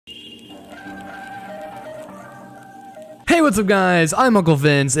What's up guys, I'm Uncle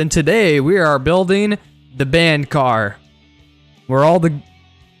Vince, and today we are building the band car. Where all the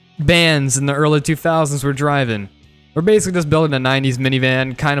bands in the early 2000s were driving. We're basically just building a 90s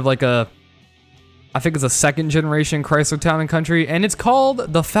minivan, kind of like a, I think it's a second generation Chrysler Town & Country, and it's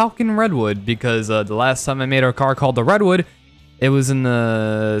called the Falcon Redwood because the last time I made a car called the Redwood, it was in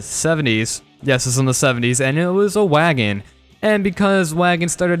the 70s. Yes, it's in the 70s, and it was a wagon. And because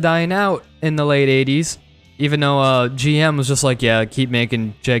wagons started dying out in the late 80s, even though GM was just like, yeah, keep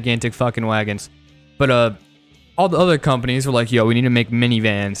making gigantic fucking wagons. But all the other companies were like, yo, we need to make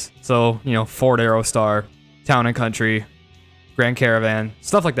minivans. So, you know, Ford Aerostar, Town & Country, Grand Caravan,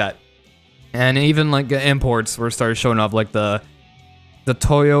 stuff like that. And even like imports were started showing up, like the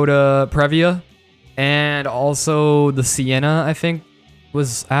Toyota Previa, and also the Sienna, I think,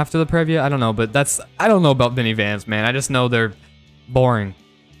 was after the Previa. I don't know, but that's, I don't know about minivans, man. I just know they're boring.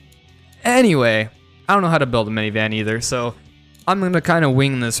 Anyway, I don't know how to build a minivan either, so I'm gonna kind of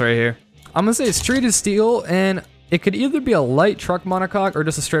wing this right here. I'm gonna say it's treated steel, and it could either be a light truck monocoque or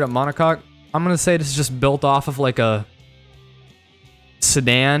just a straight up monocoque. I'm gonna say this is just built off of like a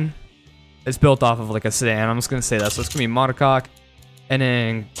sedan. It's built off of like a sedan. I'm just gonna say that. So it's gonna be monocoque, and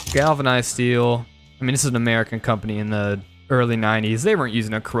then galvanized steel. I mean, this is an American company in the early 90s. They weren't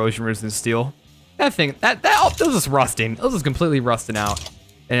using a corrosion resistant steel. That thing, that was just rusting. It was just completely rusting out.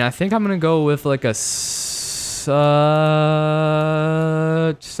 And I think I'm gonna go with like a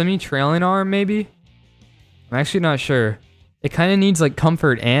semi-trailing arm, maybe? I'm actually not sure. It kind of needs like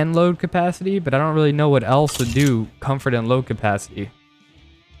comfort and load capacity, but I don't really know what else would do comfort and load capacity.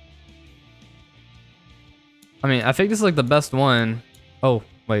 I mean, I think this is like the best one. Oh,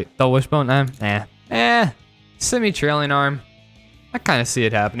 wait, double wishbone? Semi-trailing arm. I kind of see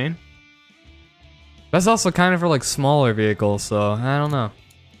it happening. That's also kind of for like smaller vehicles, so I don't know.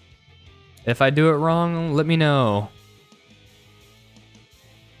 If I do it wrong, let me know.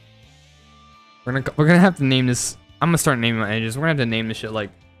 We're gonna have to name this. I'm gonna start naming my engines. We're gonna have to name this shit like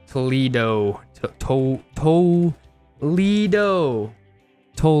Toledo, Toledo,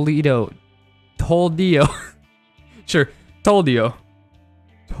 Toledo. Sure, Toledo,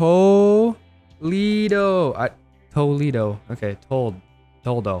 Toledo. Okay,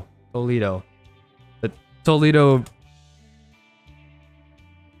 Toledo. The Toledo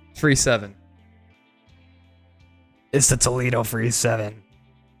 37. It's the Toledo 37.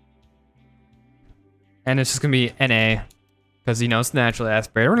 And it's just gonna be NA. Because, you know, it's naturally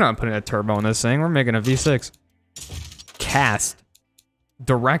aspirated. We're not putting a turbo in this thing. We're making a V6. Cast.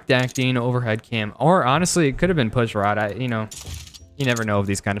 Direct acting overhead cam. Or, honestly, it could have been push rod. You know, you never know of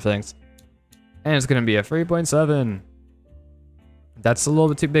these kind of things. And it's gonna be a 3.7. That's a little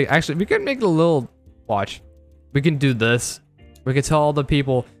bit too big. Actually, we could make it a little... Watch. We can do this. We could tell all the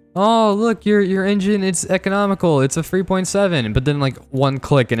people... Oh, look, your engine, it's economical. It's a 3.7, but then like one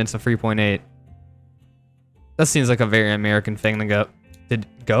click and it's a 3.8. That seems like a very American thing to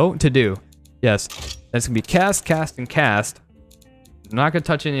do. Yes, that's gonna be cast, and cast. I'm not gonna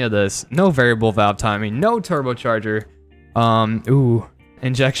touch any of this. No variable valve timing, no turbocharger. Ooh,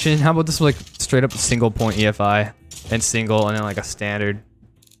 injection. How about this like straight up a single point EFI and single, and then like a standard.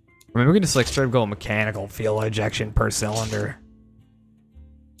 I mean, we can just like straight up go mechanical fuel injection per cylinder.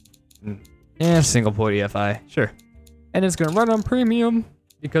 Yeah, single point EFI, sure. And it's gonna run on premium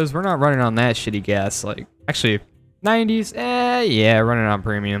because we're not running on that shitty gas. Like, actually, 90s, yeah, running on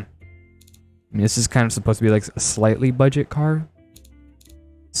premium. I mean, this is kind of supposed to be like a slightly budget car.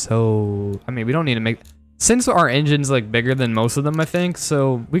 So, I mean, we don't need to make, since our engine's like bigger than most of them, I think,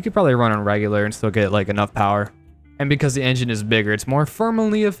 so we could probably run on regular and still get like enough power. And because the engine is bigger, it's more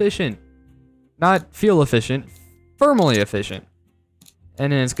thermally efficient. Not fuel efficient, thermally efficient.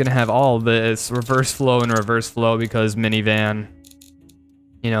 And then it's gonna have all of this reverse flow and reverse flow because minivan,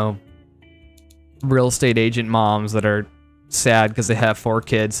 you know, real estate agent moms that are sad because they have 4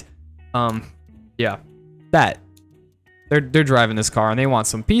 kids. Yeah, that. They're driving this car and they want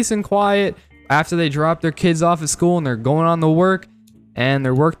some peace and quiet after they drop their kids off at school and they're going on to work, and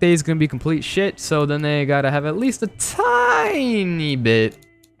their work day is gonna be complete shit. So then they gotta have at least a tiny bit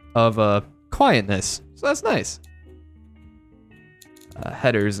of quietness. So that's nice.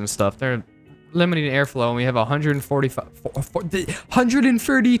 Headers and stuff, they're limiting airflow, and we have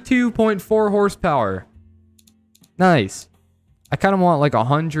 132.4 horsepower. Nice. I kind of want like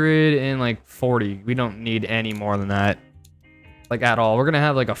 140. We don't need any more than that, like at all. We're gonna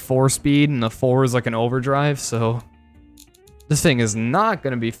have like a 4-speed, and the 4 is like an overdrive, so this thing is not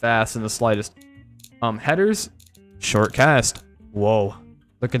gonna be fast in the slightest. Headers, short cast. Whoa,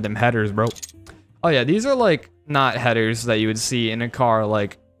 look at them headers, bro. Oh yeah, these are like not headers that you would see in a car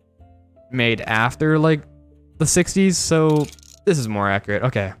like made after like the 60s, so this is more accurate.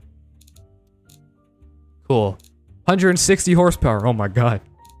 Okay. Cool. 160 horsepower. Oh my god.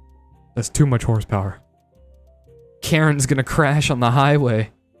 That's too much horsepower. Karen's gonna crash on the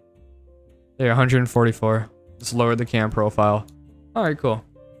highway. There, 144. Just lower the cam profile. Alright, cool.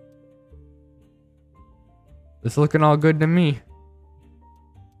 It's looking all good to me.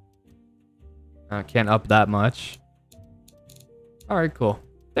 I can't up that much. Alright, cool.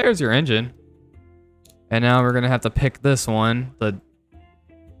 There's your engine. And now we're gonna have to pick this one. The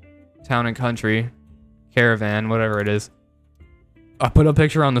Town and Country Caravan, whatever it is. I'll put a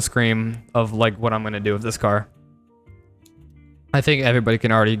picture on the screen of like what I'm gonna do with this car. I think everybody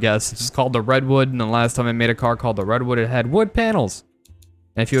can already guess. It's just called the Redwood, and the last time I made a car called the Redwood, it had wood panels.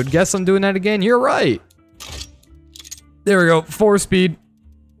 And if you would guess I'm doing that again, you're right. There we go, 4-speed.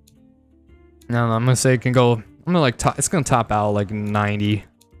 Now I'm gonna say it can go. I'm gonna like it's gonna top out like 90.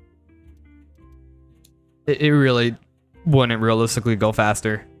 It really wouldn't realistically go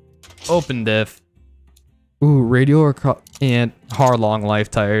faster. Open diff. Ooh, radial and hard long life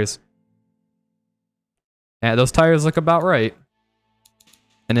tires. Yeah, those tires look about right.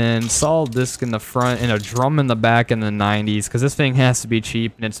 And then solid disc in the front and a drum in the back in the 90s, because this thing has to be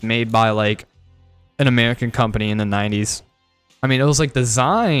cheap and it's made by like an American company in the 90s. I mean, it was like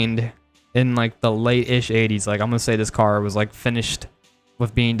designed in like the late-ish 80s. Like I'm gonna say this car was like finished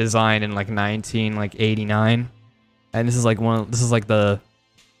with being designed in like 1989, and this is like the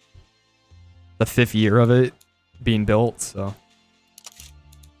 5th year of it being built. So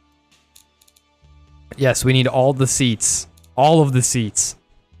yes, we need all the seats, all of the seats.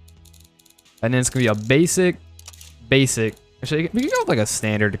 And then it's gonna be a basic. Actually, we can go with like a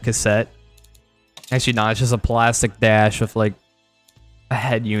standard cassette. Actually, no, it's just a plastic dash with like a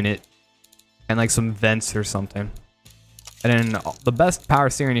head unit and like some vents or something. And then the best power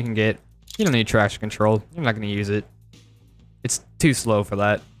steering you can get. You don't need traction control. You're not gonna use it. It's too slow for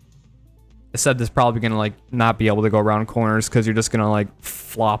that. Except it's probably gonna like not be able to go around corners because you're just gonna like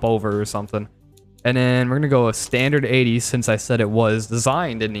flop over or something. And then we're gonna go with standard 80s, since I said it was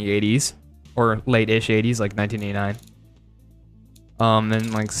designed in the 80s. Or late-ish 80s, like 1989.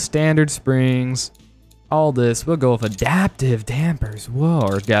 Then like standard springs, all this. We'll go with adaptive dampers. Whoa,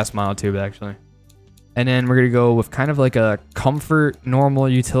 or gas monotube actually. And then we're gonna go with kind of like a comfort, normal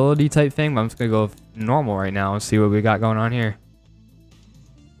utility type thing. But I'm just gonna go with normal right now and see what we got going on here.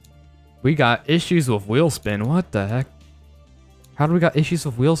 We got issues with wheel spin. What the heck? How do we got issues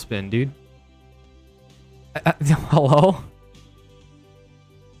with wheel spin, dude? Hello?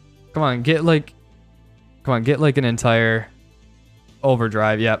 Come on, get like an entire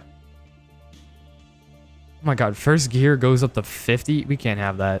overdrive. Yep. Oh my god, first gear goes up to 50. We can't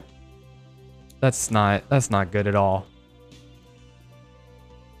have that. That's not good at all.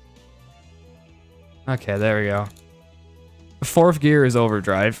 Okay, there we go. 4th gear is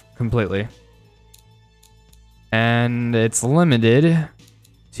overdrive completely. And it's limited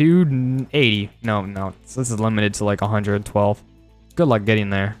to 80. No, this is limited to like 112. Good luck getting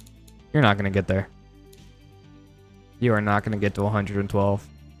there. You're not going to get there. You are not going to get to 112.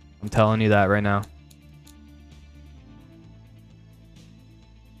 I'm telling you that right now.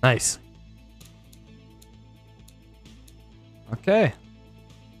 Nice. Okay.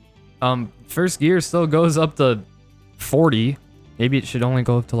 First gear still goes up to 40. Maybe it should only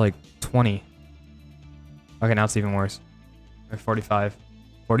go up to like 20. Okay, now it's even worse. 45,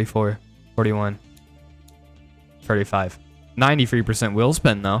 44, 41, 35. 93% wheel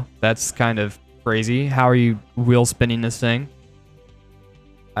spin though. That's kind of crazy. How are you wheel spinning this thing?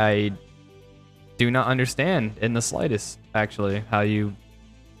 I do not understand in the slightest, actually, how you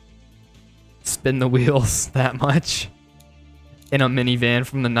spin the wheels that much in a minivan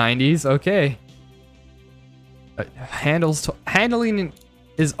from the 90s. Okay. Handling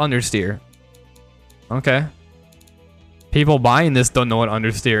is understeer. Okay. People buying this don't know what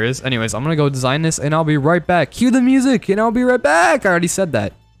understeer is. Anyways, I'm gonna go design this and I'll be right back. Cue the music and I'll be right back. I already said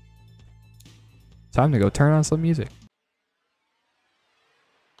that. Time to go turn on some music.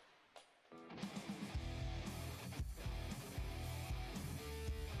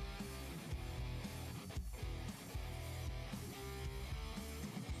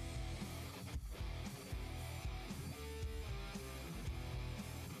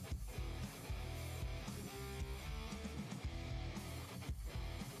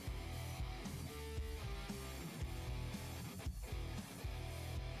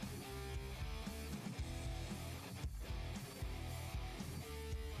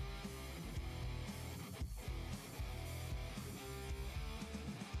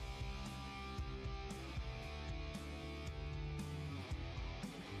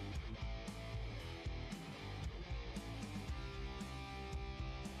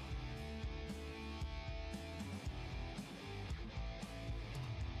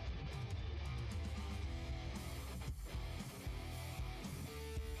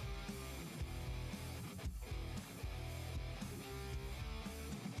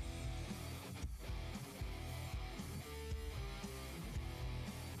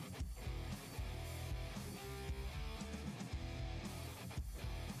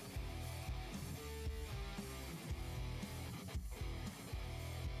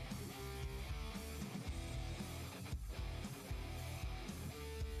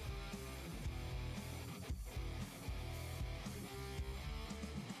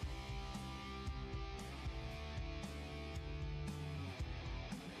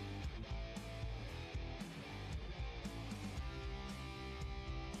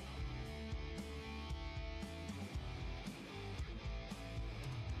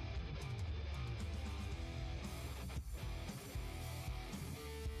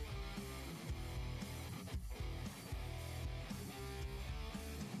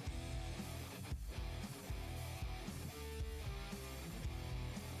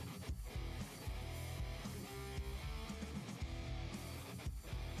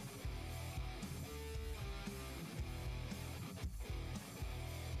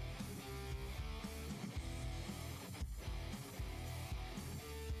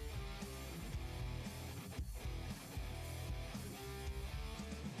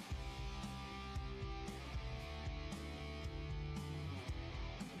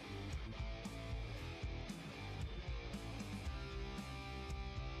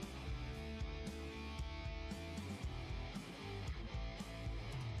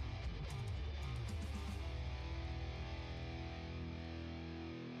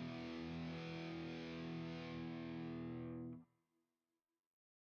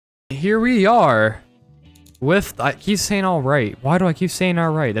 here we are with, I keep saying all right. Why do I keep saying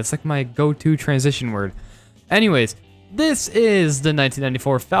all right? That's like my go-to transition word. Anyways, this is the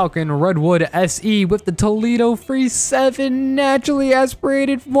 1994 Falcon Redwood SE with the Toledo Free 7 naturally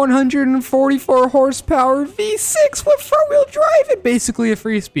aspirated 144 horsepower V6 with front wheel drive and basically a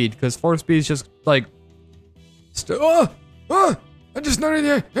free speed because 4-speed is just like, I just noticed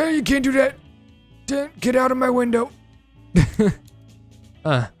that. Hey, you can't do that. Get out of my window.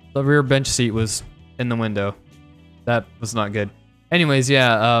 The rear bench seat was in the window. That was not good. Anyways,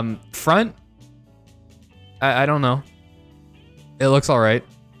 yeah, front, I don't know. It looks all right.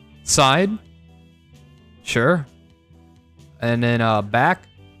 Side, sure. And then back,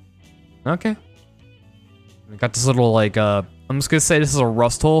 okay. We got this little like I'm just gonna say this is a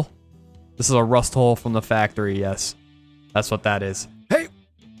rust hole. This is a rust hole from the factory. Yes, that's what that is. Hey,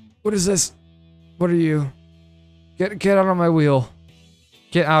 what is this? What are you? Get out of my wheel.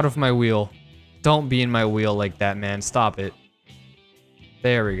 Get out of my wheel. Don't be in my wheel like that, man. Stop it.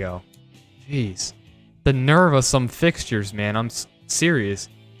 There we go. Jeez. The nerve of some fixtures, man. I'm serious.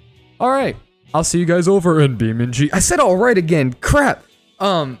 Alright. I'll see you guys over in BeamNG. I said alright again. Crap.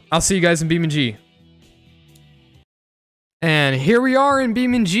 I'll see you guys in BeamNG. And here we are in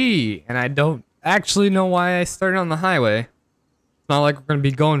BeamNG. And I don't actually know why I started on the highway. It's not like we're going to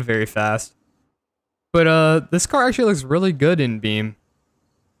be going very fast. But this car actually looks really good in Beam.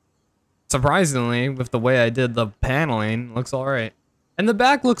 Surprisingly, with the way I did the paneling, looks alright. And the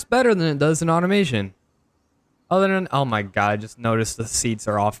back looks better than it does in automation. Other than, oh my god, I just noticed the seats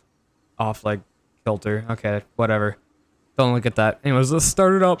are off like kilter. Okay, whatever. Don't look at that. Anyways, let's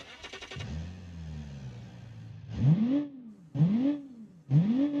start it up.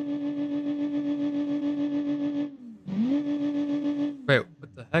 Wait,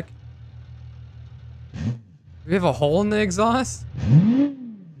 what the heck? We have a hole in the exhaust?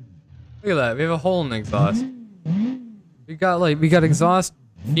 Look at that, we have a hole in the exhaust. We got exhaust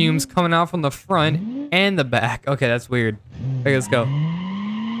fumes coming out from the front and the back. Okay, that's weird. Okay, let's go.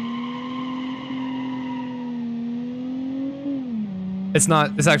 It's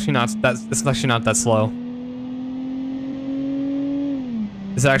actually not that slow.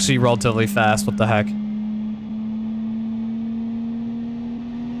 It's actually relatively fast, what the heck.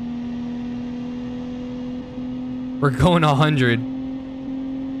 We're going 100.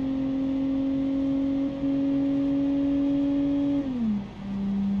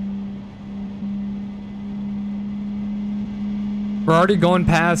 We're already going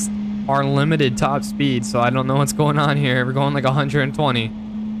past our limited top speed, so I don't know what's going on here. We're going like 120.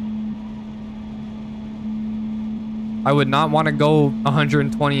 I would not want to go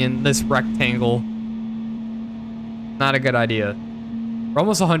 120 in this rectangle. Not a good idea. We're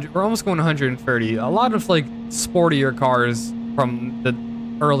almost 100. We're almost going 130. A lot of like sportier cars from the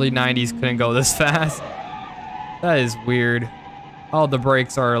early 90s couldn't go this fast. That is weird. Oh, the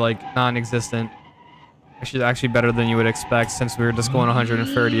brakes are like non-existent. Which is actually better than you would expect since we were just going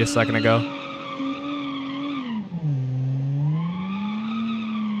 130 a second ago.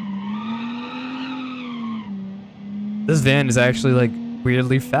 This van is actually like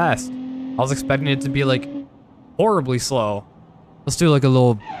weirdly fast. I was expecting it to be like horribly slow. Let's do like a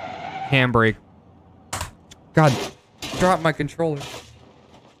little handbrake. God, drop my controller.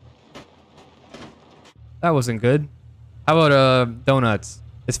 That wasn't good. How about donuts?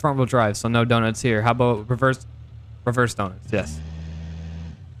 It's front wheel drive, so no donuts here. How about reverse donuts? Yes.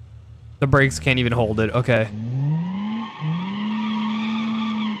 The brakes can't even hold it. Okay.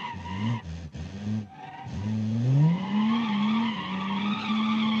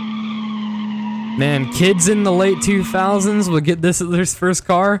 Man, kids in the late 2000s will get this as their first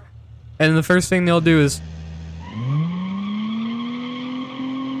car, and the first thing they'll do is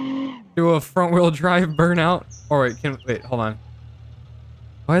do a front wheel drive burnout. Or wait, hold on.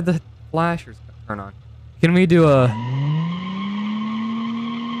 Why did the flashers turn on? Can we do a...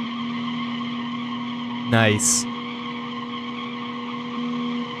 Nice.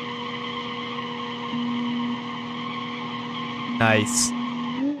 Nice.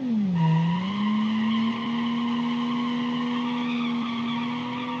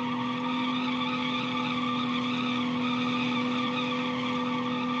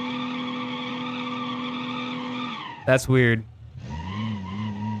 That's weird.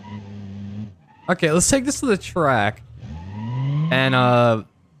 Okay, let's take this to the track and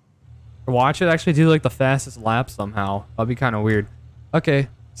watch it actually do like the fastest lap somehow. That'll be kind of weird. Okay,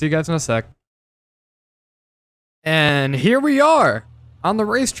 see you guys in a sec. And here we are on the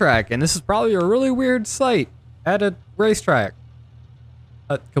racetrack, and this is probably a really weird sight at a racetrack.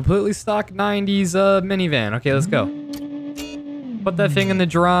 A completely stock 90s minivan. Okay, let's go. Put that thing in the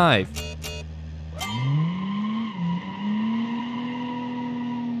drive.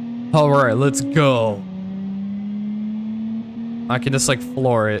 Alright, let's go. I can just like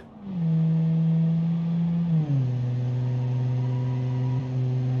floor it.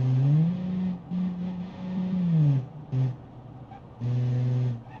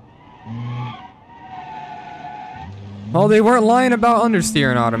 Well, they weren't lying about understeer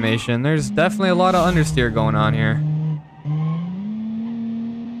and automation. There's definitely a lot of understeer going on here.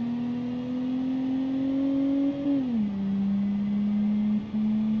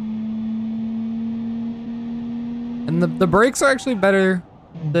 And the brakes are actually better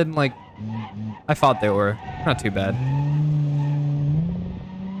than, like, I thought they were. Not too bad.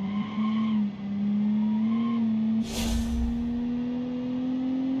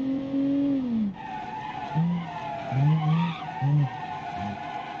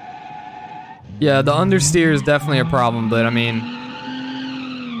 Yeah, the understeer is definitely a problem, but I mean,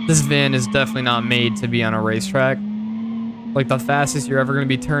 this van is definitely not made to be on a racetrack. Like, the fastest you're ever going to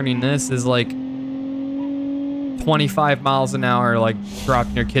be turning this is like 25 miles an hour, like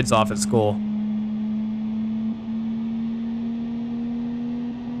dropping your kids off at school.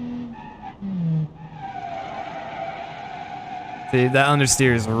 See, that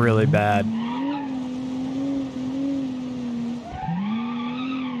understeer is really bad.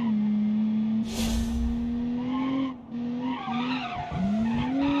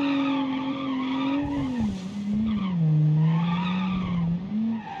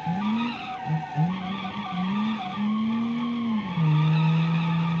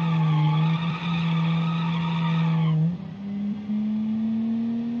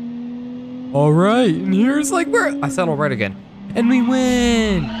 All right, and here's like where I said all right again, and we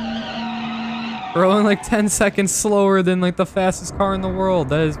win. We're only like 10 seconds slower than like the fastest car in the world.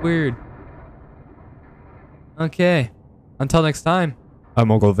 That is weird. Okay, until next time. I'm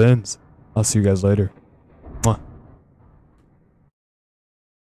Uncle Vince. I'll see you guys later.